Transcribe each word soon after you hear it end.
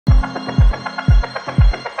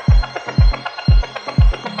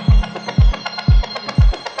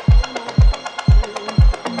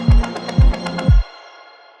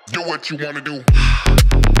what you wanna do.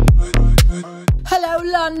 Hello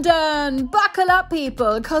London! Buckle up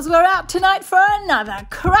people, because we're out tonight for another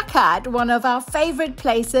crack at one of our favourite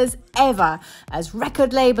places ever, as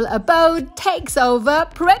record label Abode takes over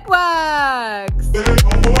Printworks.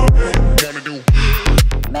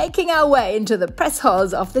 Making our way into the press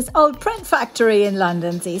halls of this old print factory in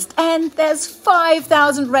London's East End, there's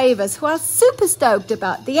 5,000 ravers who are super stoked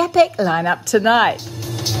about the epic lineup tonight.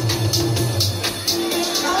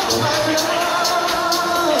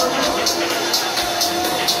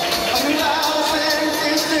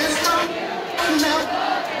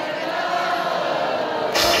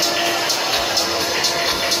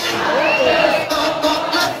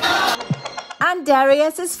 And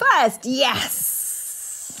Darius is first,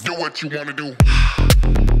 yes! Do what you wanna do.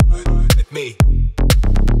 Me.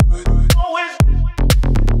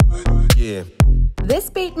 Yeah. This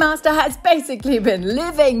beatmaster has basically been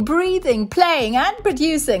living, breathing, playing and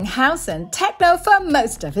producing house and techno for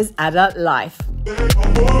most of his adult life.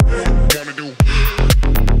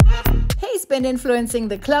 He's been influencing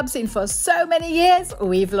the club scene for so many years,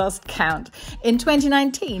 we've lost count. In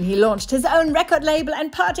 2019, he launched his own record label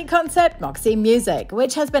and party concept, Moxie Music,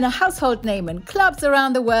 which has been a household name in clubs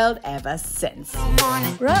around the world ever since.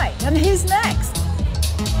 Right, and who's next?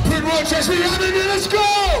 Let's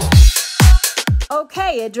go!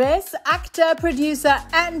 Okay, Idris, actor, producer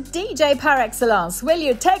and DJ par excellence, will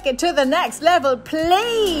you take it to the next level,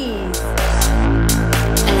 please?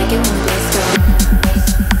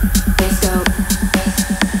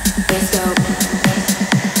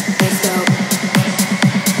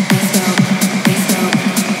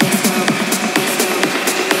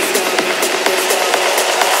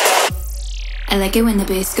 I like it when the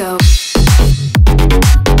bass go.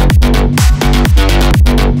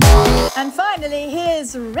 And finally,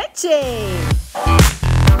 here's Richy.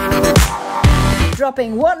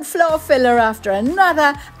 Dropping one floor filler after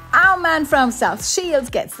another, our man from South Shields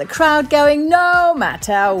gets the crowd going no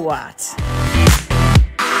matter what.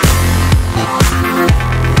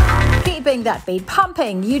 Keeping that beat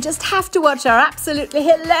pumping, you just have to watch our absolutely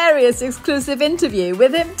hilarious exclusive interview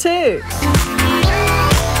with him too.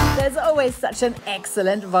 There's always such an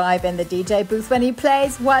excellent vibe in the DJ booth when he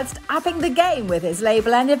plays, whilst upping the game with his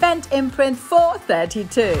label and event imprint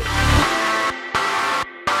 432.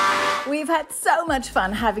 We've had so much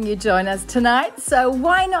fun having you join us tonight, so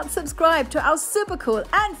why not subscribe to our super cool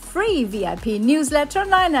and free VIP newsletter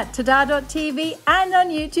online at TA-DAH.TV and on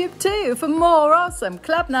YouTube too for more awesome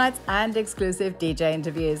club nights and exclusive DJ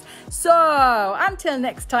interviews. So, until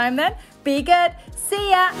next time then, be good,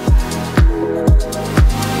 see ya!